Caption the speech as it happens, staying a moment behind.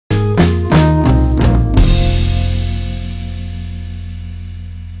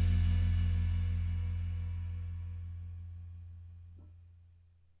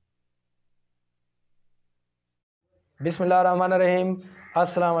बिस्मिल्लाहिर्रहमानिर्रहीम।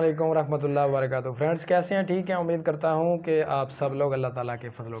 अस्सलाम वालेकुम वरहमतुल्लाहि वबरकातुहू। फ्रेंड्स, कैसे हैं? ठीक हैं। उम्मीद करता हूं कि आप सब लोग अल्लाह ताला के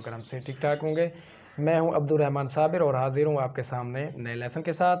फजल व करम से ठीक ठाक होंगे। मैं हूं अब्दुर्रहमान साबिर और हाजिर हूं आपके सामने नए लेसन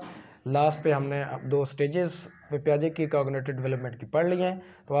के साथ। लास्ट पे हमने 2 स्टेजेस पियाजे की कॉग्निटिव डेवलपमेंट की पढ़ ली हैं,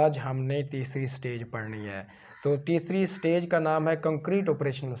 तो आज हमने तीसरी स्टेज पढ़नी है। तो तीसरी स्टेज का नाम है कंक्रीट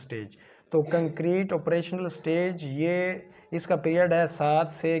ऑपरेशनल स्टेज। तो कंक्रीट ऑपरेशनल स्टेज इसका पीरियड है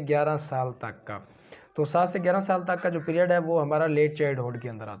 7 से 11 साल तक का। तो 7 से 11 साल तक का जो पीरियड है वो हमारा लेट चाइल्डहुड के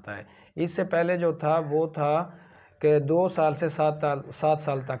अंदर आता है। इससे पहले जो था वो था कि 2 साल से 7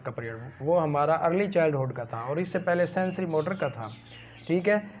 साल तक का पीरियड वो हमारा अर्ली चाइल्डहुड का था, और इससे पहले सेंसरी मोटर का था। ठीक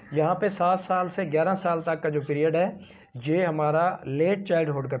है, यहाँ पे 7 साल से 11 साल तक का जो पीरियड है ये हमारा लेट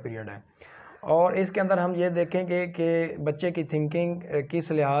चाइल्डहुड का पीरियड है। और इसके अंदर हम ये देखेंगे कि बच्चे की थिंकिंग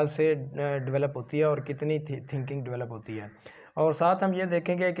किस लिहाज से डेवलप होती है और कितनी थिंकिंग डेवलप होती है। और साथ हम ये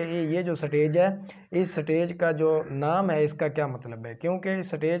देखेंगे कि ये जो स्टेज है, इस स्टेज का जो नाम है इसका क्या मतलब है, क्योंकि इस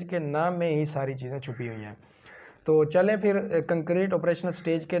स्टेज के नाम में ही सारी चीज़ें छुपी हुई हैं। तो चलें फिर कंक्रीट ऑपरेशनल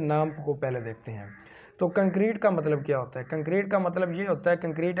स्टेज के नाम को पहले देखते हैं। तो कंक्रीट का मतलब क्या होता है? कंक्रीट का मतलब ये होता है,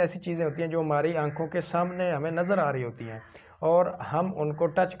 कंक्रीट ऐसी चीज़ें होती हैं जो हमारी आंखों के सामने हमें नज़र आ रही होती हैं और हम उनको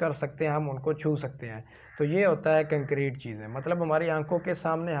टच कर सकते हैं, हम उनको छू सकते हैं। तो ये होता है कंक्रीट चीज़ें, मतलब हमारी आंखों के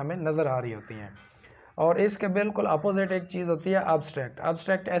सामने हमें नज़र आ रही होती हैं। और इसके बिल्कुल अपोजिट एक चीज़ होती है अब्स्ट्रैक्ट।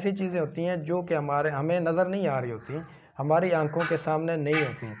 अब्स्ट्रैक्ट ऐसी चीज़ें होती हैं जो कि हमें नज़र नहीं आ रही होती, हमारी आंखों के सामने नहीं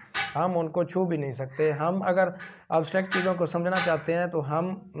होती, हम उनको छू भी नहीं सकते। हम अगर अब्स्ट्रैक्ट चीज़ों को समझना चाहते हैं तो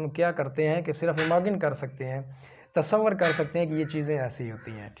हम क्या करते हैं कि सिर्फ इमेजिन कर सकते हैं, तसव्वुर कर सकते हैं कि ये चीज़ें ऐसी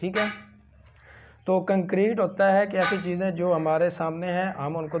होती हैं। ठीक है, तो कंक्रीट होता है कि ऐसी चीज़ें जो हमारे सामने हैं,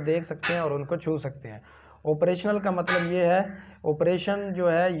 हम उनको देख सकते हैं और उनको छू सकते हैं। ऑपरेशनल का मतलब ये है, ऑपरेशन जो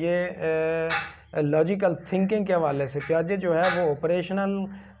है ये लॉजिकल थिंकिंग के हवाले से पियाजे जो है वो ऑपरेशनल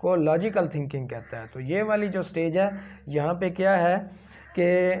को लॉजिकल थिंकिंग कहता है। तो ये वाली जो स्टेज है यहाँ पे क्या है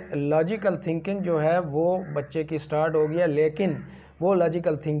कि लॉजिकल थिंकिंग जो है वो बच्चे की स्टार्ट हो गया, लेकिन वो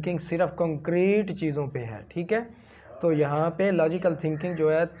लॉजिकल थिंकिंग सिर्फ कंक्रीट चीज़ों पे है। ठीक है, तो यहाँ पे लॉजिकल थिंकिंग जो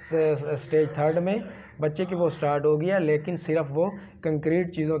है स्टेज 3 में बच्चे की वो स्टार्ट हो गया, लेकिन सिर्फ वो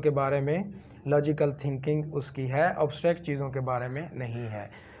कंक्रीट चीज़ों के बारे में लॉजिकल थिंकिंग उसकी है, अब्स्ट्रैक्ट चीज़ों के बारे में नहीं है।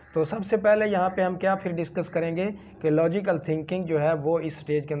 तो सबसे पहले यहाँ पे हम क्या फिर डिस्कस करेंगे कि लॉजिकल थिंकिंग जो है वो इस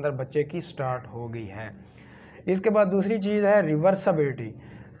स्टेज के अंदर बच्चे की स्टार्ट हो गई है। इसके बाद दूसरी चीज़ है रिवर्सिबिलिटी।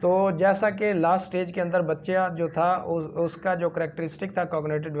 तो जैसा कि लास्ट स्टेज के अंदर बच्चा जो था उसका जो करेक्टरिस्टिक था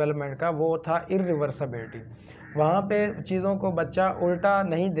कॉग्निटिव डेवलपमेंट का वो था इरिवर्सिबिलिटी। वहाँ पे चीज़ों को बच्चा उल्टा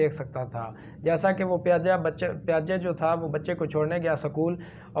नहीं देख सकता था। जैसा कि वो प्याजे जो था वो बच्चे को छोड़ने गया स्कूल,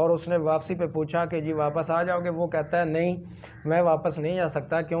 और उसने वापसी पे पूछा कि जी वापस आ जाओगे? वो कहता है नहीं, मैं वापस नहीं आ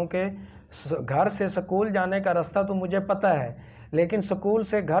सकता, क्योंकि घर से स्कूल जाने का रास्ता तो मुझे पता है, लेकिन स्कूल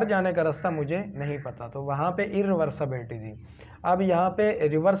से घर जाने का रास्ता मुझे नहीं पता। तो वहाँ पे इरिवर्सिबिलिटी थी। अब यहाँ पे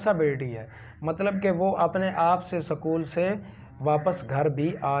रिवर्सिबिलिटी है, मतलब कि वो अपने आप से स्कूल से वापस घर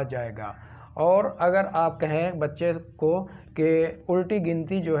भी आ जाएगा। और अगर आप कहें बच्चे को कि उल्टी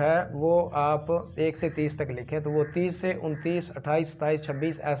गिनती जो है वो आप 1 से 30 तक लिखें, तो वो 30 से 29, 28, 27,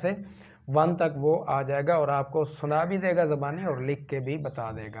 26 ऐसे 1 तक वो आ जाएगा, और आपको सुना भी देगा ज़बानी और लिख के भी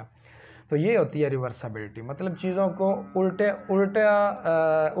बता देगा। तो ये होती है रिवर्सिबिलिटी, मतलब चीज़ों को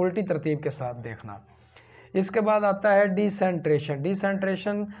उल्टी तरतीब के साथ देखना। इसके बाद आता है डिसेंट्रेशन।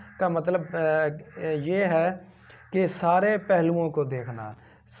 डिसेंट्रेशन का मतलब ये है कि सारे पहलुओं को देखना।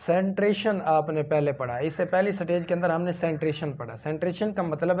 सेंट्रेशन आपने पहले पढ़ा, इससे पहली स्टेज के अंदर हमने सेंट्रेशन पढ़ा। सेंट्रेशन का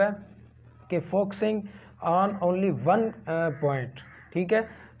मतलब है कि focusing on only one point. ठीक है,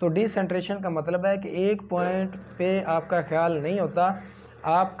 तो डिसेंट्रेशन का मतलब है कि एक पॉइंट पे आपका ख्याल नहीं होता,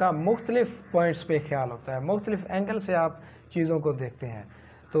 आपका मुख्तलिफ पॉइंट्स पे ख्याल होता है, मुख्तलिफ एंगल से आप चीज़ों को देखते हैं।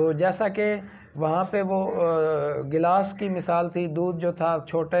 तो जैसा कि वहाँ पे वो गिलास की मिसाल थी, दूध जो था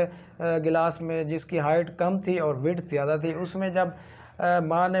छोटे गिलास में जिसकी हाइट कम थी और विड्थ ज़्यादा थी, उसमें जब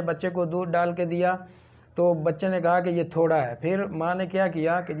माँ ने बच्चे को दूध डाल के दिया तो बच्चे ने कहा कि ये थोड़ा है। फिर माँ ने क्या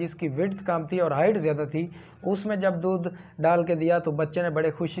किया कि जिसकी विड्थ कम थी और हाइट ज़्यादा थी उसमें जब दूध डाल के दिया तो बच्चे ने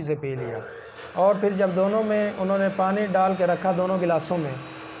बड़े खुशी से पी लिया। और फिर जब दोनों में उन्होंने पानी डाल के रखा दोनों गिलासों में,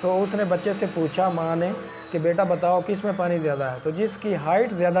 तो उसने बच्चे से पूछा माँ ने कि बेटा बताओ किस में पानी ज़्यादा है? तो जिसकी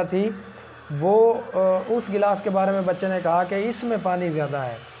हाइट ज़्यादा थी वो उस गिलास के बारे में बच्चे ने कहा कि इसमें पानी ज़्यादा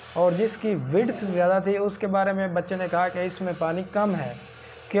है, और जिसकी विड्थ ज़्यादा थी उसके बारे में बच्चे ने कहा कि इसमें पानी कम है।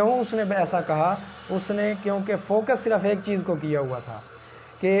 क्यों उसने ऐसा कहा? उसने क्योंकि फोकस सिर्फ एक चीज़ को किया हुआ था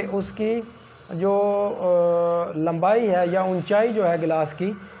कि उसकी जो लंबाई है या ऊंचाई जो है गिलास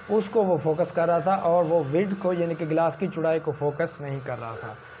की उसको वो फोकस कर रहा था, और वो विड्थ को यानी कि गिलास की चौड़ाई को फोकस नहीं कर रहा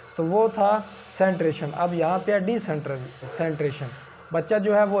था। तो वो था सेंट्रेशन। अब यहाँ पे डिसेंट्रेशन, बच्चा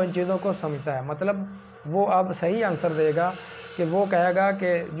जो है वो इन चीज़ों को समझता है, मतलब वो अब सही आंसर देगा कि वो कहेगा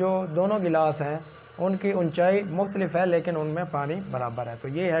कि जो दोनों गिलास हैं उनकी ऊंचाई मुख्तलिफ है लेकिन उनमें पानी बराबर है। तो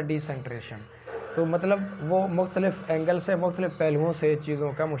ये है डिसेंट्रेशन। तो मतलब वो मुख्तलिफ एंगल से, मुख्तलिफ पहलुओं से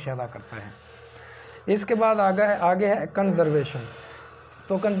चीज़ों का मुशाहदा करता है। इसके बाद आगे है कंजर्वेशन।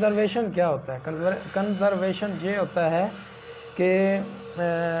 तो कंजर्वेशन क्या होता है? कंजर्वेशन ये होता है कि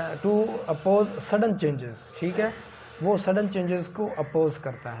टू अपोज सडन चेंजेस, ठीक है, वो सडन चेंजेस को अपोज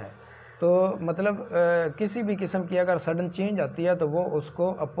करता है। तो मतलब किसी भी किस्म की अगर सडन चेंज आती है तो वो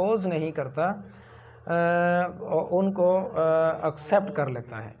उसको अपोज नहीं करता, उनको एक्सेप्ट कर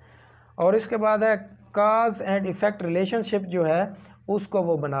लेता है। और इसके बाद है काज एंड इफ़ेक्ट रिलेशनशिप, जो है उसको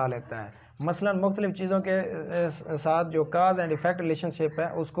वो बना लेता है। मसलन मुख्तलिफ़ चीज़ों के साथ जो काज एंड इफ़ेक्ट रिलेशनशिप है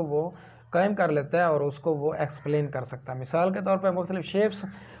उसको वो कायम कर लेता है और उसको वो एक्सप्लेन कर सकता है। मिसाल के तौर पर मुख्तलिफ़ शेप्स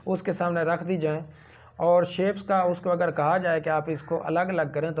उसके सामने रख दी जाएँ और शेप्स का उसको अगर कहा जाए कि आप इसको अलग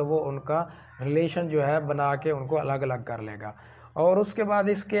अलग करें तो वो उनका रिलेशन जो है बना के उनको अलग अलग कर लेगा। और उसके बाद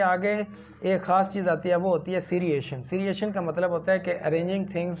इसके आगे एक ख़ास चीज़ आती है, वो होती है सीरिएशन। सीरिएशन का मतलब होता है कि arranging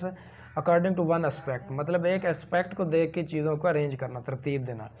things according to one aspect, मतलब एक एस्पेक्ट को देख के चीज़ों को अरेंज करना, तरतीब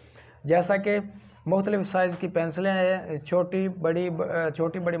देना। जैसा कि मुख्तलिफ़ साइज़ की पेंसिलें हैं, छोटी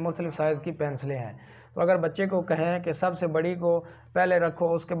बड़ी मुख्तलिफ़ साइज़ की पेंसिलें हैं। तो अगर बच्चे को कहें कि सबसे बड़ी को पहले रखो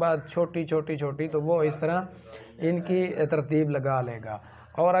उसके बाद छोटी छोटी छोटी, तो वो इस तरह इनकी तरतीब लगा लेगा।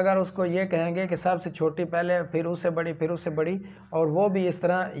 और अगर उसको ये कहेंगे कि सबसे छोटी पहले, फिर उससे बड़ी, फिर उससे बड़ी, और वो भी इस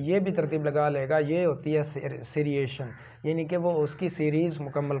तरह ये भी तरतीब लगा लेगा, ये होती है सीरिएशन, यानी कि वो उसकी सीरीज़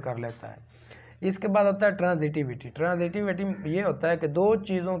मुकम्मल कर लेता है। इसके बाद होता है ट्रांजिटिविटी। ट्रांजिटिविटी ये होता है कि दो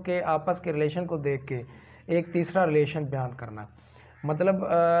चीज़ों के आपस के रिलेशन को देख के एक तीसरा रिलेशन बयान करना, मतलब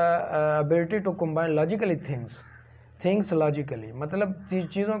ability to combine logically things logically, मतलब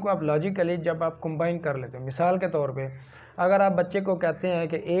चीज़ों को आप लॉजिकली जब आप कंबाइन कर लेते हो। मिसाल के तौर पे अगर आप बच्चे को कहते हैं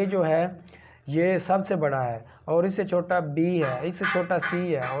कि ए जो है ये सबसे बड़ा है और इससे छोटा बी है, इससे छोटा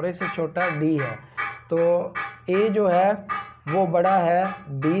सी है और इससे छोटा डी है, तो ए जो है वो बड़ा है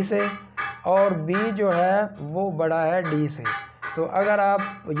बी से और बी जो है वो बड़ा है डी से। तो अगर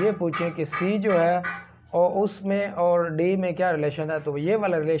आप ये पूछें कि सी जो है और उसमें और डी में क्या रिलेशन है, तो ये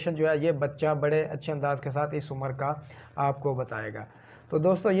वाला रिलेशन जो है ये बच्चा बड़े अच्छे अंदाज के साथ इस उम्र का आपको बताएगा। तो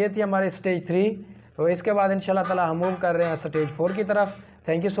दोस्तों ये थी हमारी स्टेज 3। तो इसके बाद इंशाल्लाह ताला हम मूव कर रहे हैं स्टेज 4 की तरफ।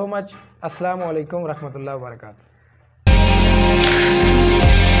 Thank you so much. अस्सलाम वालेकुम रहमतुल्लाहि व बरकातहू।